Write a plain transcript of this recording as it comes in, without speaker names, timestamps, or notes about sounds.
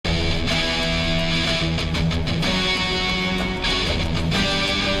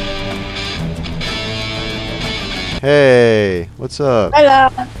Hey, what's up? Hello.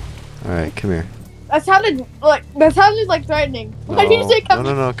 Alright, come here. That sounded like threatening. Why did you say come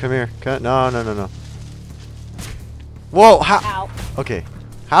No, come here. No. Whoa, how? Ow. Okay,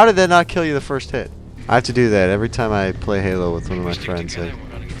 how did that not kill you the first hit? I have to do that every time I play Halo with one of my friends.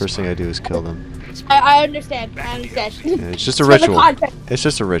 First thing I do is kill them. I understand. I understand. Yeah, it's just a ritual. It's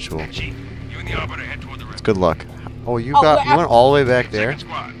just a ritual. It's good luck. Oh, you went all the way back there?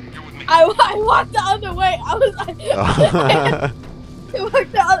 I walked the other way. I was like,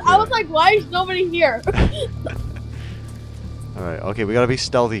 I was like, why is nobody here? Alright, okay, we gotta be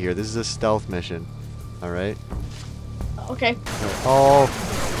stealthy here. This is a stealth mission. Alright? Okay. Oh,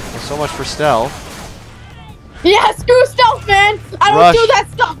 so much for stealth. Yeah, screw stealth, man! I don't do that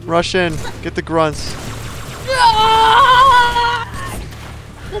stuff! Rush in. Get the grunts.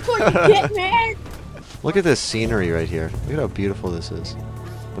 That's what you get, man! Look at this scenery right here. Look at how beautiful this is.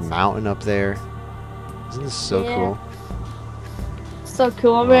 The mountain up there. Isn't this so cool? So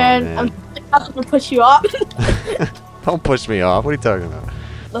cool, man. Man. I'm gonna push you up. Don't push me off. What are you talking about?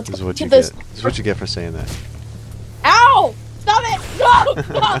 Let's This is what do you this. get. This is what you get for saying that. Ow! Stop it! No!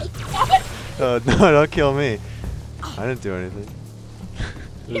 Stop it! Oh, no, don't kill me. I didn't do anything.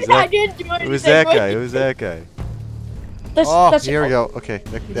 I didn't do anything. It was that guy. It was that guy. That's here we go. Okay,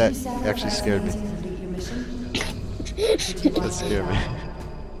 that actually scared me. That scared me.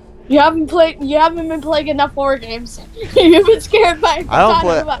 You haven't been playing enough horror games. You've been scared by. I don't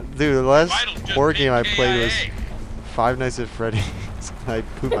play. Dude, the last horror game I played was Five Nights at Freddy's. I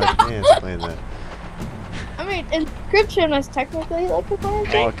pooped my pants playing that. I mean, Inscription is technically like a horror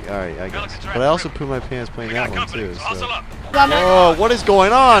game. Okay, alright, I guess. But I also pooped my pants playing that one too. So. Yeah, Oh, what is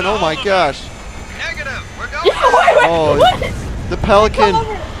going on? Oh my gosh. Oh, the pelican.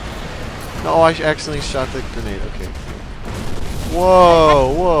 No, I accidentally shot the grenade. Okay.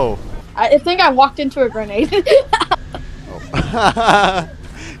 Whoa. I think I walked into a grenade. Oh.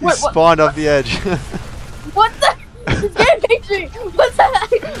 You spawned off the edge. What the? This game makes me. What's that?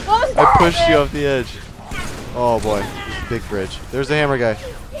 What was that? I pushed you off the edge. Oh boy, this big bridge. There's the hammer guy.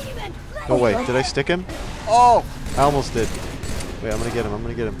 No way, did I stick him? Oh, I almost did. Wait, I'm gonna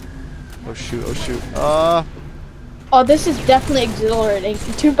get him. Oh shoot. Oh, this is definitely exhilarating.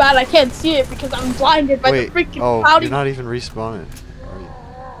 Too bad I can't see it because I'm blinded by the freaking cloudy. You're not even respawning. Are you?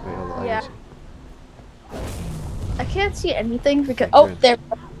 Wait, hold on. Yeah. I can't see anything because there.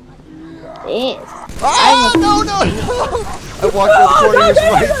 Yes. Oh no! I walked through the corner. He was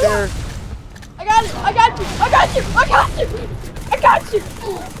right there. I got you.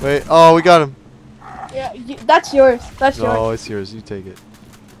 Wait. Oh, we got him. Yeah, that's yours. That's yours. No, it's yours. You take it.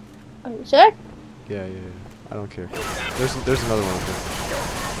 Are you sure? Yeah. I don't care. There's another one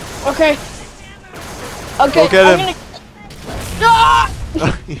up Okay. Go get him. Ah!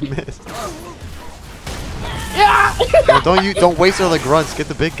 He missed. Yeah! No, don't waste all the grunts. Get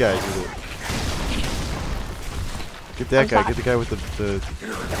the big guys with it. Get that guy. Get the guy with the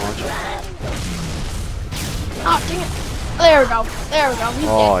launcher. Oh, dang it. There we go. He's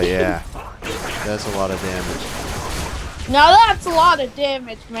dead. Yeah. That's a lot of damage. Now that's a lot of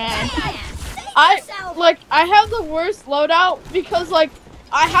damage, man. I have the worst loadout because I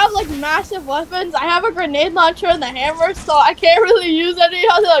have massive weapons. I have a grenade launcher and the hammer, so I can't really use any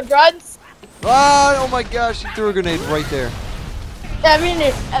other grunts. Oh my gosh, you threw a grenade right there. I mean,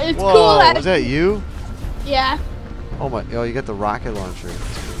 it's Whoa, cool. Was that you? Yeah. Oh, you got the rocket launcher.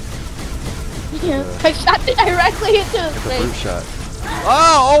 Yeah. I shot it directly into his Get the face. brute shot.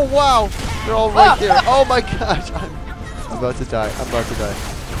 Oh wow. They're all right there. Oh my gosh. I'm about to die.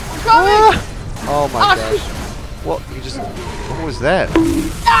 Oh my gosh. What? What was that?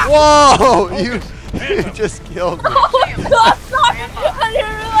 Whoa! You just killed me. Oh my god, sorry. I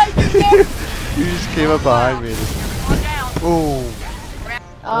didn't realize You just came up behind me. Boom.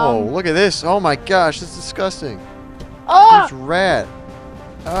 Oh, look at this. Oh my gosh, that's disgusting. Huge rat.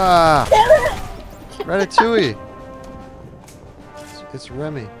 Ah. Ratatouille. It's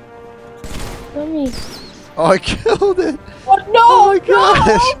Remy. Remy. Oh, I killed it. Oh no! Oh my gosh.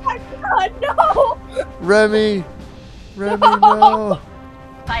 No, oh my god, no! Remy, no.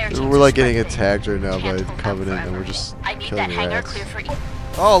 We're getting attacked right now by Covenant, and we're just killing rats.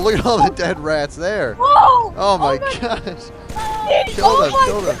 Oh, look at all the dead rats there. Whoa! Oh my gosh. Kill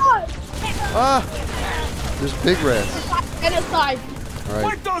them. Ah, there's big rats. Genocide.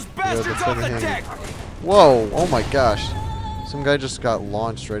 Alright. Whoa, oh my gosh. Some guy just got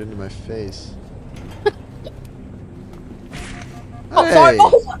launched right into my face. Oh, Hey. sorry.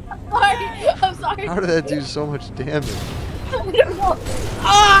 Oh, I'm sorry. How did that do so much damage? I don't know.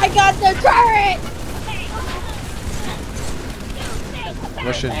 I got the turret.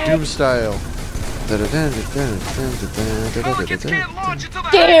 Russian Doom style. Rockets can't launch until the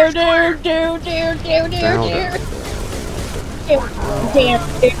Dare, hangar's dare, cleared. dare, dare, dare, Down. dare, dare, dare,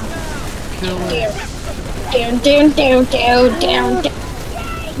 Kill him. down, down, down, down, down,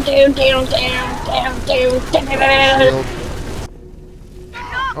 down, down, down, down, down. Shield.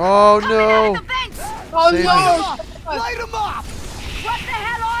 Oh no! Oh Save no! Light them up! What the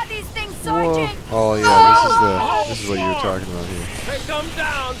hell are these things, Whoa. Sergeant? Oh yeah, this is what you were talking about here. Take them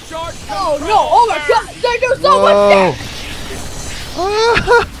down, short Oh no! Oh my god! They do so Whoa! much damage!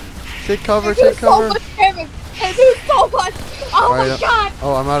 Ah! Take cover, They do take so cover. much damage! They do so much! Oh Alright, my god!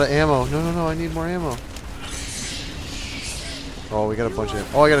 Oh, I'm out of ammo. No, I need more ammo. Oh, we got a bunch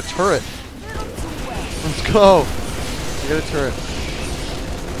of. Oh, I got a turret. Let's go. We got a turret.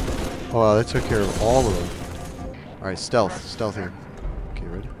 Oh, wow, that took care of all of them. Alright, stealth here. Okay,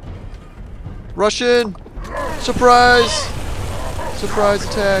 ready? Russian! Surprise! Surprise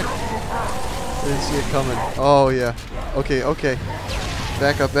attack! Didn't see it coming. Oh, yeah. Okay.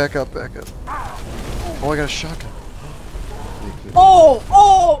 Back up. Oh, I got a shotgun.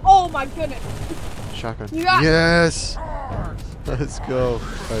 Oh my goodness! Shotgun. You got- Yes! Let's go.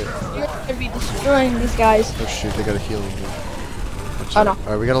 Alright. You're gonna be destroying these guys. Oh shoot, they got a healing here. Oh no.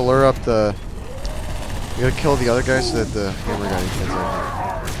 Alright, we gotta lure up the... We gotta kill the other guy so that the hammer guy gets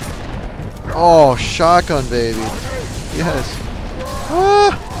out. Oh, shotgun, baby. Yes.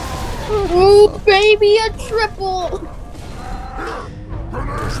 Ah! Ooh, baby, a triple!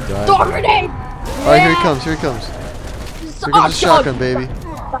 Just died. Door grenade! Alright, here he comes. Here comes the shotgun, baby.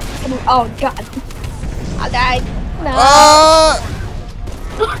 Oh god. I died. No. Ah!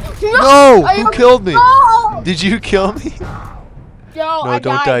 No! I Who am- killed me? No! Did you kill me? Yo, No, I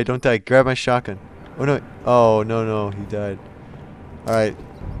don't died. die, don't die. Grab my shotgun. Oh no. Oh, no, he died. Alright.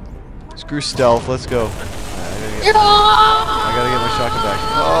 Screw stealth, let's go. I gotta get my shotgun back.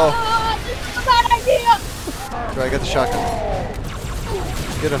 Oh, This is a bad idea! sorry, I got the shotgun.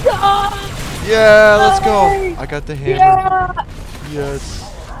 Get him. Yeah, let's go. I got the hammer. Yeah. Yes.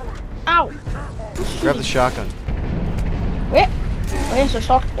 Ow. Grab the shotgun. Where's the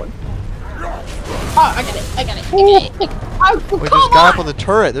shotgun? Oh, I got it. Oh, Wait, come there's a guy on. up on the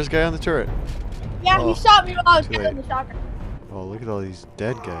turret. There's a guy on the turret. Yeah, Oh, he shot me while I was too getting late. the shotgun. Oh, look at all these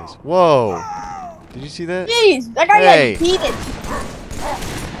dead guys. Whoa. Did you see that? Jeez, that guy Hey. got heated.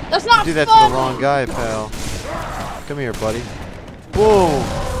 That's not You did that fun. to the wrong guy, pal. Come here, buddy. Whoa.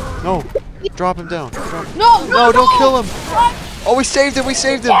 No. Drop him down. Drop him. No, Don't kill him. What? Oh, we saved him.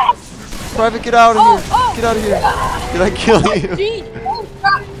 Yes. Private, get out of Oh, here. oh. Get out of here. Did I kill you? Jeez. Oh,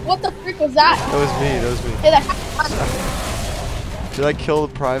 crap. What the freak was that? That was me. Hey, that Did I kill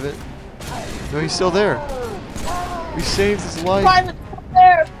the private? No, he's still there. We saved his life. Private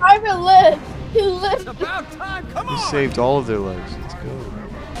there. Private lived. He lived. About time, come We on! saved all of their lives. Let's go.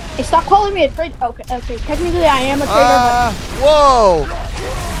 Hey, stop calling me a traitor. Okay. Technically, I am a traitor. Ah! Whoa!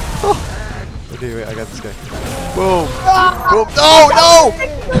 Okay, wait, I got this guy. Boom! Boom! No!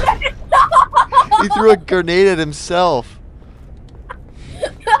 He threw a grenade at himself.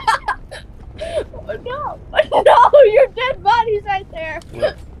 But no, no, your dead body's right there.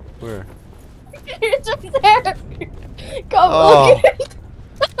 Where? You're just there. Come Oh. look at it.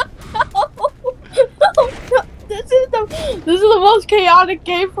 This is the most chaotic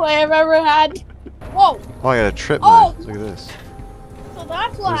gameplay I've ever had. Whoa. Oh, I got a trip Oh. knife. Look at this. So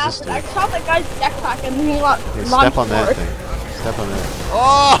that's what Where's this happened. I shot that guy's backpack and he got Okay, launched step on that forward. thing. Step on that.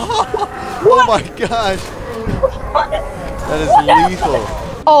 Oh! Oh my gosh! That is lethal.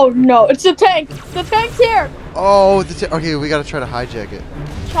 Oh no, it's the tank. The tank's here. Oh, okay, we gotta try to hijack it.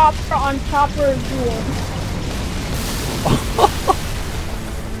 Chopper on chopper duel.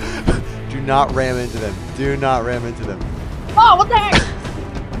 Do not ram into them. Do not ram into them. Oh, what the heck?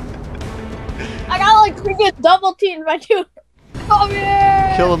 I got like freaking double teamed by two. Come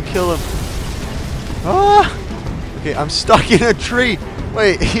here. Kill him, kill him. Ah! Okay, I'm stuck in a tree.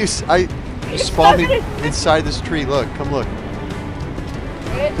 Wait, you spawned me inside this tree. Look, come look.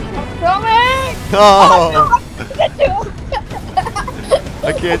 I'm coming. Oh! No, I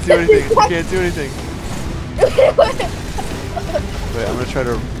can't do anything. I can't do anything. Wait, I'm gonna try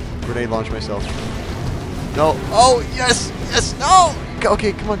to grenade launch myself. No. Oh, yes! Yes! No!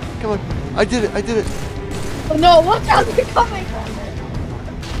 Okay, come on. Come on. I did it. I did it. Oh no, watch out, they're coming.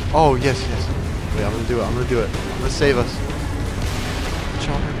 Oh, yes, yes. Wait, I'm gonna do it. I'm gonna do it. I'm gonna save us.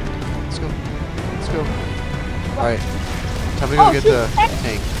 Chopper. Let's go. Let's go. Alright. Time to go Oh, get shoot, the tank.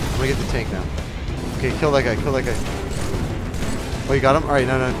 tank. I'm gonna get the tank now. Okay, kill that guy. Kill that guy. Oh, you got him? Alright,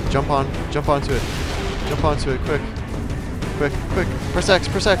 no. Jump on. Jump onto it. Jump onto it. Quick. Quick, quick. Press X.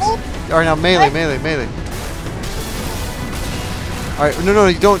 Press X. Alright, now melee. Alright, no,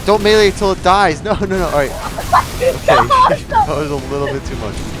 you don't melee till it dies. No. Alright. Okay, that was a little bit too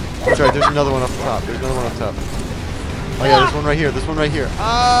much. That's right, there's another one up top. Oh yeah, there's one right here.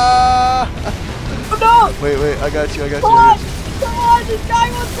 Ah! Oh no! Wait, I got you. Come on, this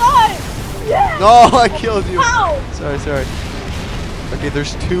guy will die! Yeah! No, I killed you. Ow! Sorry. Okay,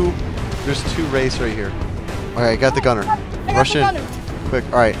 there's two race right here. Alright, I got the gunner. Rush in. Quick,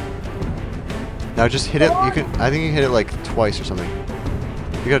 alright. Now just hit it. I think you can hit it like twice or something.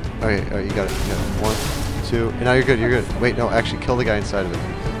 You got alright, you got it. 1, 2, and now you're good. Wait, no, actually kill the guy inside of it.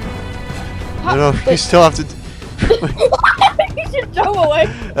 No, you still have to You should jump away.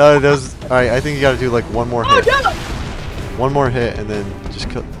 Alright, I think you gotta do like one more hit. Oh, no! One more hit and then just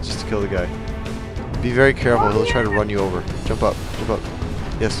to kill the guy. Be very careful, he'll try to run you over. Jump up.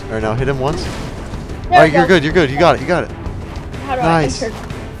 Yes, alright, now hit him once. Alright, you're good, you got it. How do nice. I enter?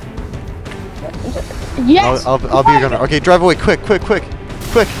 Yes! I'll be your gunner. Okay, drive away, quick. Go!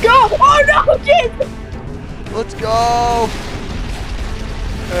 Oh no, jeez! Let's go!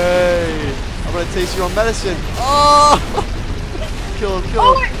 Hey, I'm gonna taste your own medicine. Oh! Kill him.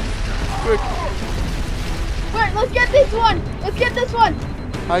 Wait. Quick. Wait, let's get this one.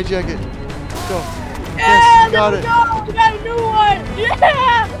 Hijack it. Let's go. Yeah, Yes, you got it. Go. We got a new one.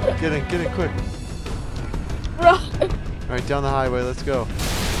 Yeah! Get in, quick. Run. Alright, down the highway, let's go.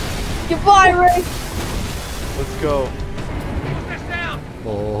 Goodbye, Ray. Let's go. This down.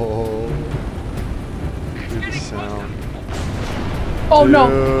 Oh. Hear the sound. Oh no.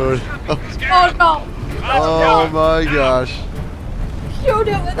 Dude. Oh no. Oh my gosh. Shoot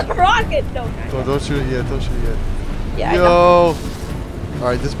it with a rocket. No. Oh, don't shoot it yet. Yeah, I Yo. know.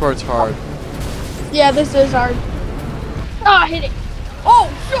 Alright, this part's hard. Yeah, this is hard. Ah, hit it. Oh,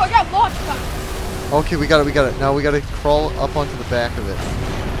 shoot, I got launched. Okay, we got it. Now we gotta crawl up onto the back of it.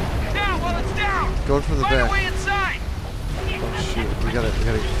 Down while it's down. Going from the Find back. a way inside. Oh shoot, we gotta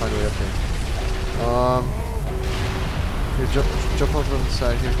find a way up there. Here, jump over on the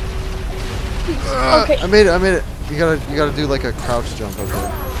side here. Okay. I made it. You gotta do like a crouch jump up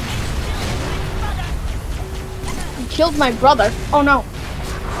there. You killed my brother. Oh no.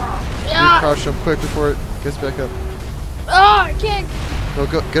 You Yeah. crouch jump quick before it gets back up. Oh, I can't. No,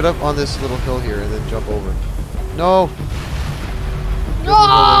 get up on this little hill here and then jump over. No!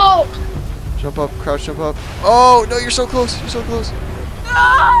 No. Jump up, crouch jump up. Oh, no, you're so close. No. It's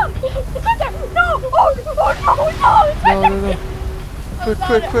right there. No. Oh no. No.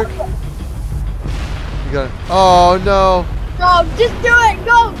 Quick. You got it. Oh, no. No, just do it.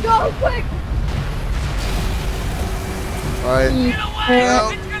 Go, quick. Alright. Get away.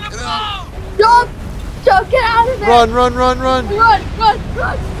 out. It's gonna blow. Jump, get out of there. Run. Run. Oh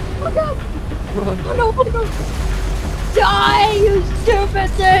god. Run. Oh no, die, you stupid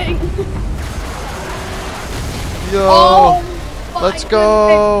thing. Yo. Oh, Let's my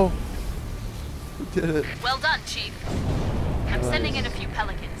go. We did it. Well done, Chief. I'm sending in a few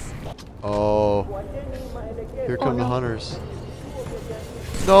pelicans. Oh. Here come the hunters.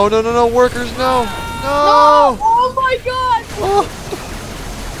 No. Workers, no. No! Oh my god! Oh.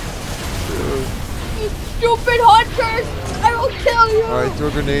 You stupid hunters! I will kill you! Alright, throw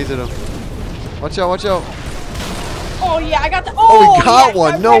grenades at him. Watch out. Oh yeah, I got the. Oh, we got yes,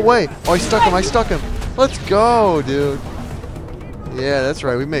 one. I'm No ready. way. Oh, I stuck him. Let's go, dude. Yeah, that's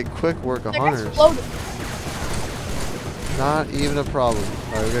right. We made quick work of That hunters. exploded. Not even a problem.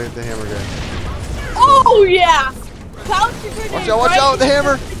 Alright, we gotta get the hammer guy. Oh yeah! Pounce your grenade, Watch out, the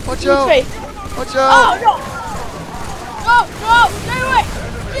hammer! Watch out! Face. Watch Oh out! no! Stay away!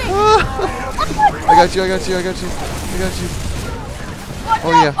 I got you. Watch Oh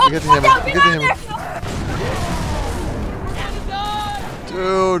out. yeah, we got the hammer. Get We got the out hammer.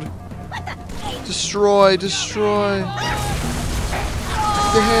 Dude! Destroy! The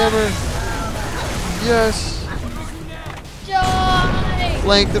hammer! Yes! Die.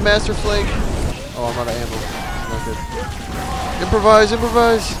 Flank, the master flank! Oh, I'm out of ammo. Not good. Improvise!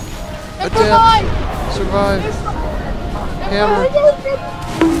 Adapt! Survive! Hammer!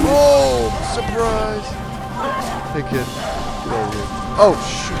 Oh! Surprise! Hey kid, get over here. Oh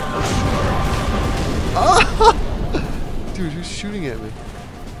shoot! Ah! Dude, who's shooting at me?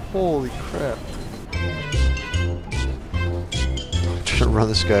 Holy crap! I'm trying to run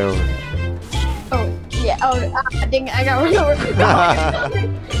this guy over. Oh yeah. Oh, dang it! I got run over.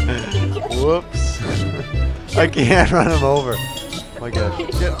 Whoops! I can't run him over. Oh my gosh!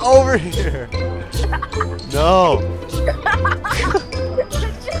 Get over here! No!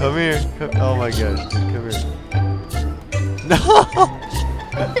 Come here! Oh my gosh! Come here! No!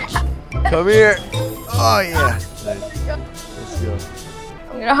 Come here! Oh yeah! Nice. Let's go.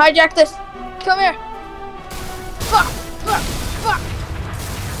 I'm gonna hijack this. Come here. Fuck.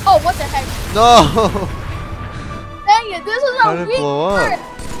 Oh, what the heck? No! Dang it, this is How a did it weak blow up? one.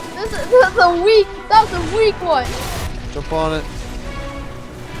 This is a weak, that was a weak one. Jump on it.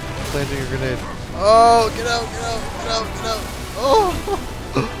 Planting a grenade. Oh, get out, get out, get out, get out. Oh!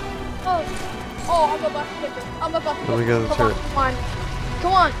 Oh, I'm about to hit this. I'm about to hit Let me get the turret. Come on.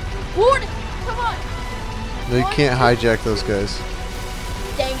 Come on. Wood! Come on. No, you can't hijack those guys.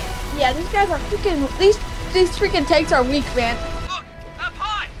 Dang it. Yeah, these guys are freaking, these freaking tanks are weak, man. Look, up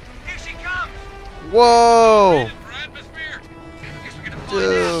high. Here she comes. Whoa! For atmosphere. Guess we're gonna fly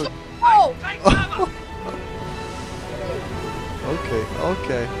Dude. now. Oh! Take cover. Okay,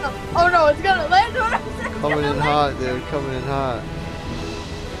 okay. Oh no, it's gonna land on us. Coming in hot, dude. Coming in hot.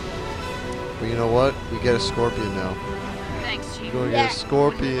 But you know what? We get a scorpion now. Thanks, Chief. We're going to Yeah. get a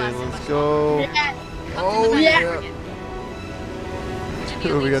scorpion. Let's go. Yeah. Oh, Yeah. yeah.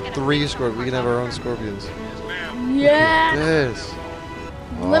 Dude, we got 3 scorpions. We can have our own scorpions. Yeah. This.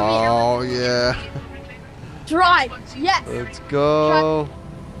 Let me Oh, yeah. drive. Yes. Let's go.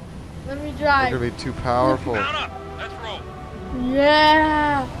 Let me We're drive. going to be too powerful. Mount up. Let's roll.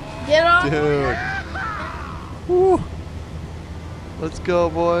 Yeah. Get on. Dude. Woo. Let's go,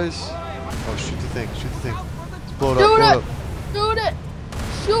 boys. Oh, shoot the thing. Shoot the thing. Let's blow it up. Shoot Blow it it. up.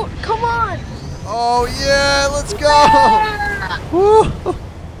 Shoot it. Shoot. Come on. Oh, yeah. Let's go. Yeah. Woo.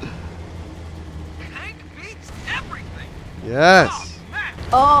 Tank beats everything. Yes. Man.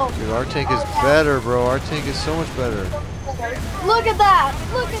 Oh. Dude, our tank is better, bro. Our tank is so much better. Look at that.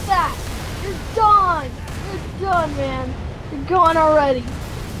 Look at that. You're done. You're done, man. You're gone already.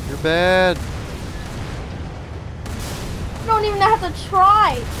 You're bad. You don't even have to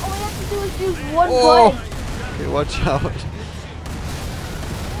try. All we have to do is use one Oh. button. Okay, watch out.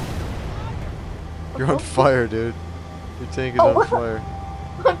 You're on fire, dude. Your tank is Oh. on fire.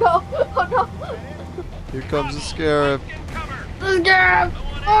 Oh no. Oh no. Here comes the scarab. Get cover. This guy.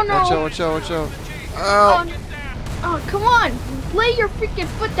 Oh no. Watch out, watch out, watch out. Ow. Oh, come on. Lay your freaking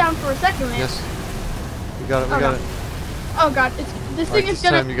foot down for a second, man. Yes. We got it, we Oh, got no. it. Oh god, this Alright, thing this is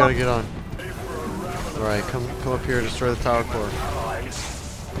gonna time you gotta get on. Alright, come up here, destroy the tower core.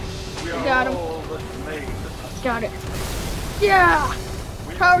 Got him. Got it. Yeah.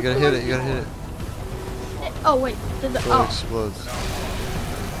 Power You gotta hit it, you gotta hit it. Oh wait. Did the, So it oh. explodes.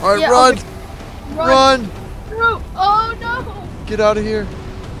 Alright, Yeah, run! Run. Run! Through. Oh no. Get out of here.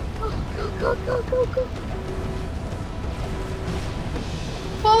 Go, go, go, go.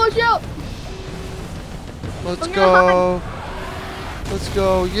 Follow shout. Let's I'm go. Let's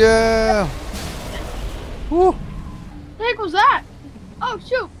go. Yeah. Woo. The heck was that? Oh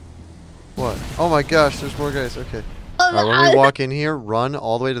shoot. What? Oh my gosh, there's more guys. Okay. Alright, when we walk in here, run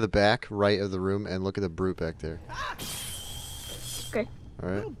all the way to the back right of the room and look at the brute back there. Okay.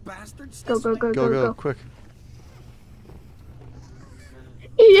 Alright. Go, go, go, Go, go, go, go. quick.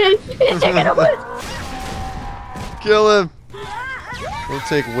 Yes. Take it away. Kill him. Don't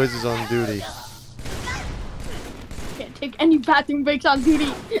take whizzes on duty. Can't take any bathroom breaks on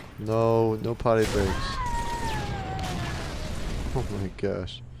duty. No, no potty breaks. Oh my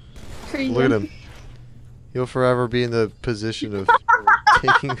gosh. Crazy. Look at him. He'll forever be in the position of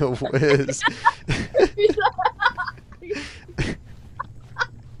taking a whiz.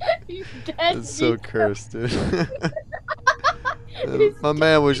 He's dead. That's so cursed, dude. My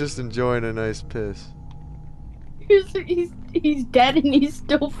man was just enjoying a nice piss. He's dead and he's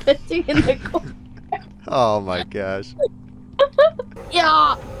still pissing in the corner. Oh my gosh.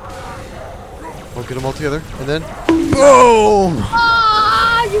 Yeah. We'll get them all together, and then boom!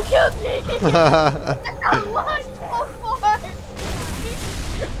 Ah, you killed me. I got launched so far.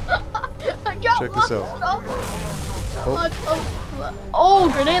 I got Check this out. Oh,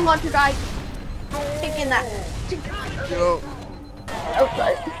 grenade launcher guy. Taking that. Go.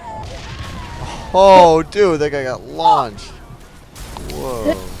 Okay. Oh, dude, that guy got launched.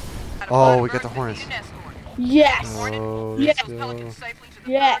 Whoa. Oh, we got the hornets. Yes. Oh, Yes. let's go.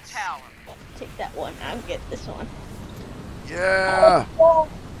 Yes. Take that one. I'll get this one. Yeah. Oh,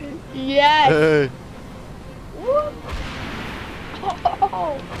 yes. Hey. Woo.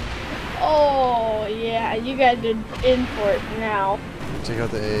 Oh, yeah. You guys are in for it now. Check out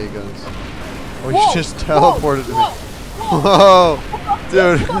the AA guns. Oh, Whoa, you just teleported to me. Whoa. Whoa,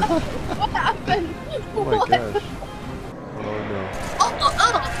 dude. What happened? Oh my gosh. Oh no.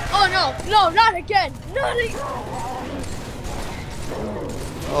 Oh no, no, not again. Not again.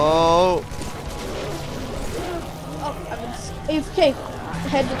 Oh. Oh, I'm in AFK. I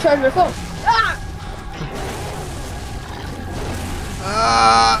had to charge my phone. Ah!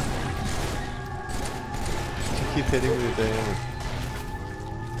 Ah. You keep hitting me with the hammer.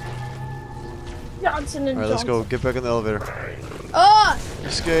 Johnson and Alright, let's Johnson. go. Get back in the elevator. Ah!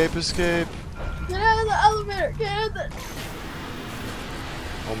 Escape, escape. Get out of the elevator. Get out of the...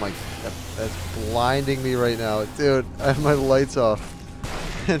 Oh my, that's blinding me right now. Dude, I have my lights off.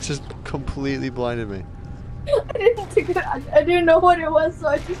 It just completely blinded me. I didn't know what it was, so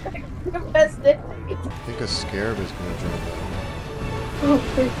I just messed it. I think a scarab is gonna jump out.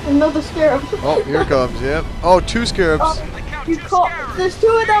 Okay, another scarab. Oh, here it comes, yep. Oh, 2 scarabs. You call. There's 2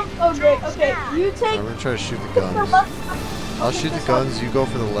 of them. Okay, okay. You take. I'm gonna try to shoot the guns. I'll shoot the guns, you go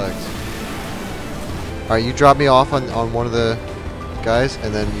for the legs. Alright, you drop me off on one of the guys,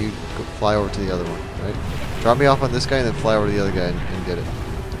 and then you go fly over to the other one, right? Drop me off on this guy, and then fly over to the other guy and get it.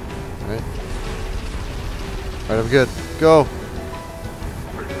 Alright? Alright, I'm good. Go!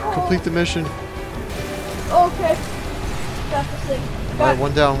 Complete the mission. Okay. That's the thing. Alright,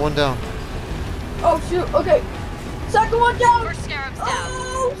 one down, one down. Oh shoot, okay. Second one down! First scarab's down.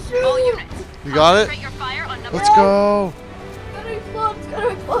 Oh shoot! All units. You got it? Concentrate your fire on number Let's go! It's gonna explode, it's gonna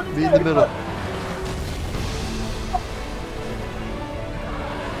explode, it's Be in gonna the middle. explode.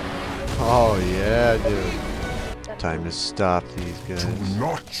 Oh yeah, dude. Time to stop these guys. Do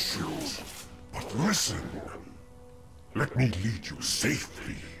not shoot, but listen. Let me lead you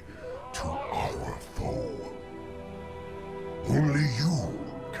safely to our foe. Only you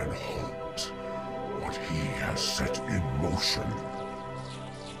can halt what he has set in motion.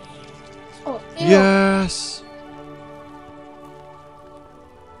 Oh, ew. Yes!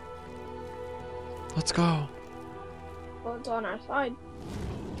 Let's go. Oh, it's on our side.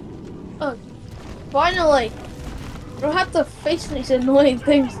 Oh, finally! I don't have to face these annoying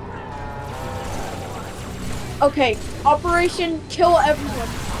things. Okay, Operation Kill Everyone.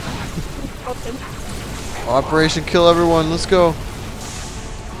 Okay. Operation Kill Everyone, let's go.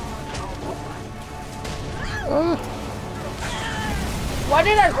 Ah. Why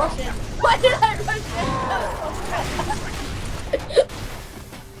did I rush in? Why did I rush in?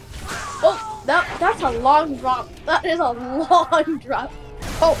 Oh, that's a long drop. That is a long drop.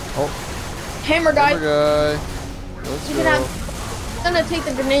 Oh, hammer guy. Hammer guy. Let's You go. can have. I'm gonna take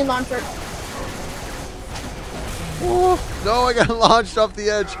the grenade launcher. Oh, no, I got launched off the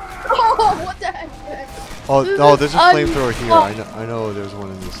edge. Oh, what the heck? Oh, there's a flamethrower here. I know there's one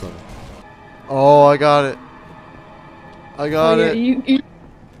in this level. Oh, I got it. I got it.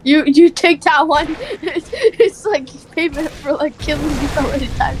 You take that one. It's like payment for like killing me so many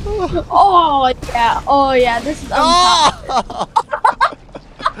times. Oh yeah. This is Oh!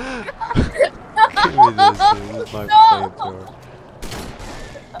 Give me this, dude. This is my flamethrower.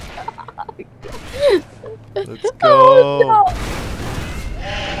 Let's go.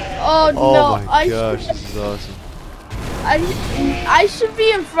 Oh no. Oh my gosh, this is awesome. I should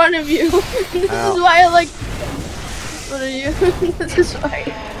be in front of you. This is why I like. What are you? This is why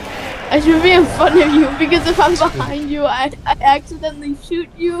I should be in front of you, because if I'm behind you, I accidentally shoot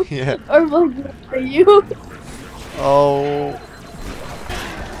you. Yeah. Or like you. Oh.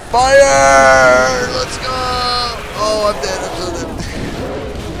 Fire! Let's go! Oh, I'm dead. I'm so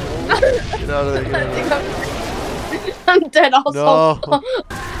dead. Get out of there. Get out of there. I'm dead also. No.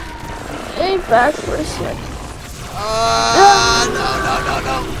 Hey, back for a sec.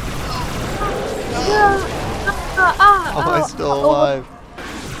 No. Oh, I'm still alive.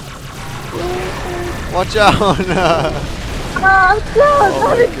 Watch out! Oh, no,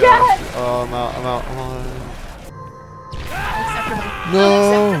 not again! Oh, I'm out. Unacceptable. No!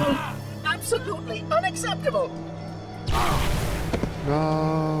 Absolutely unacceptable.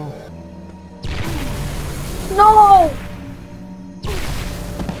 No! No!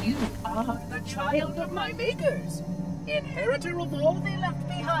 You are the child of my makers, inheritor of all they left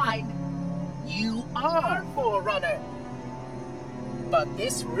behind. You are Forerunner. But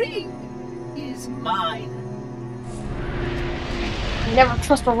this ring is mine. Never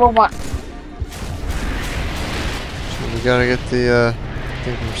trust a robot. So we gotta get the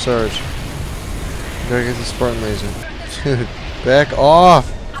thing from Sarge. We gotta get the Spartan laser. Dude, back off!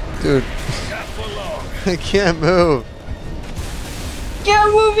 Dude. I can't move.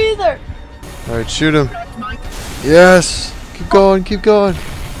 Can't move either. Alright, shoot him. Yes! Keep going, keep going.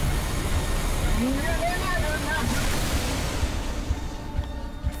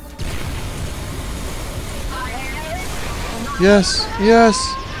 Yes, yes!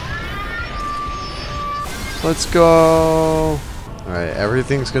 Let's go! Alright,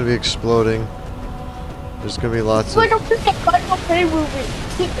 everything's gonna be exploding. There's gonna be lots It's like a freaking Michael Bay movie.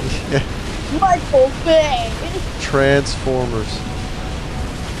 yeah, Michael Bay. Transformers.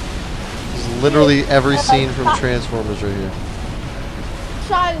 There's literally every scene from Transformers right here.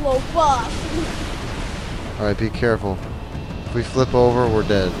 Shiloh Buff. Alright, be careful. If we flip over, we're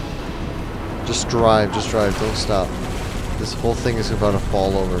dead. Just drive, don't stop. This whole thing is about to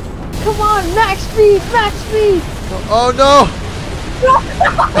fall over. Come on, max speed, max speed. Oh no!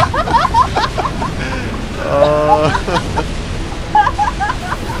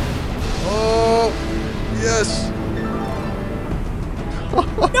 Oh yes!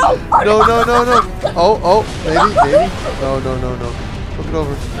 No! Oh, maybe. No. Look it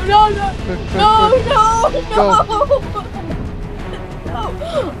over. No.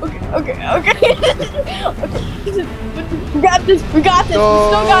 Okay. We got this. We got this. Go. We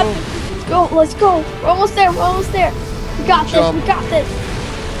still got this. Let's go. We're almost there. We got this.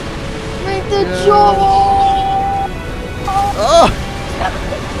 Make the jump. Oh!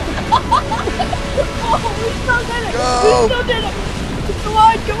 We still did it. Go.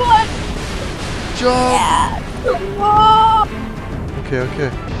 Come on. Jump! Yeah. Come on. Okay.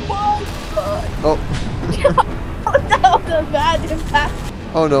 Oh. That was a bad impact.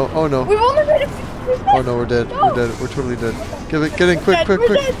 Oh no. We've only made it. Oh no, we're dead. No. We're dead. We're totally dead. Get in, quick. We're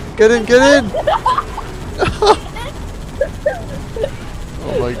dead. Get in.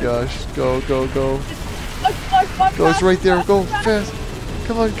 Oh my gosh. Go. Go, it's right there. Go fast.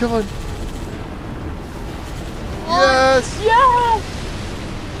 Come on. Yes! Yeah!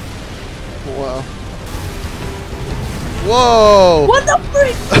 Wow. Whoa! What the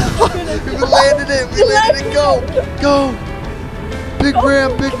freak? We landed it. Go. Big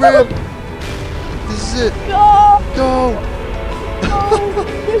ramp. This is it. Go! Go.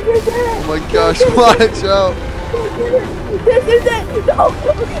 This is it! Oh my gosh, watch out. This is it! No!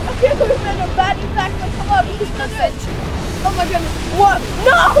 Okay, we've made a bad impact, but come on, we can still do it! Oh my goodness, what?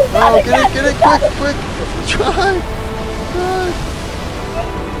 No! Oh, get in, quick! Try!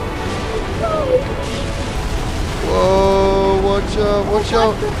 Whoa, watch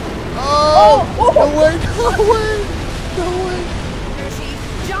out! Oh! No way! Here, Chief.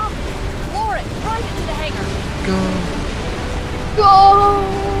 Jump. Floor it. Right into the hangar. Go!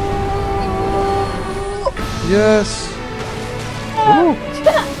 Yes! Woo.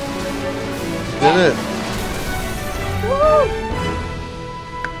 Did it!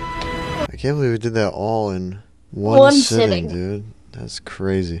 I can't believe we did that all in one sitting, dude. That's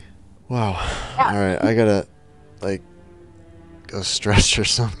crazy. Wow. Yeah. Alright, I gotta, go stretch or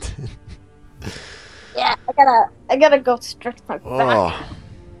something. Yeah, I gotta go stretch my back. Oh.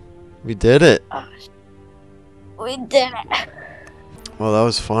 We did it. We did it. Well, that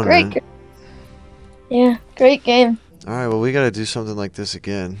was fun, Great man. game. Yeah, great game. Alright, well, we gotta do something like this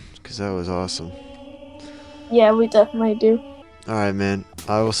again, because that was awesome. Yeah, we definitely do. Alright, man.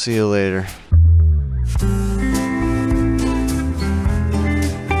 I will see you later.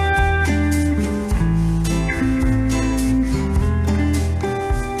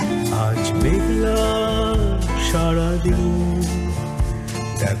 আজ মেঘলা সারাদিন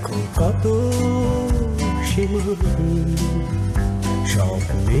দেখো কত সীমাহীন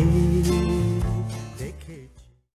স্বপ্নের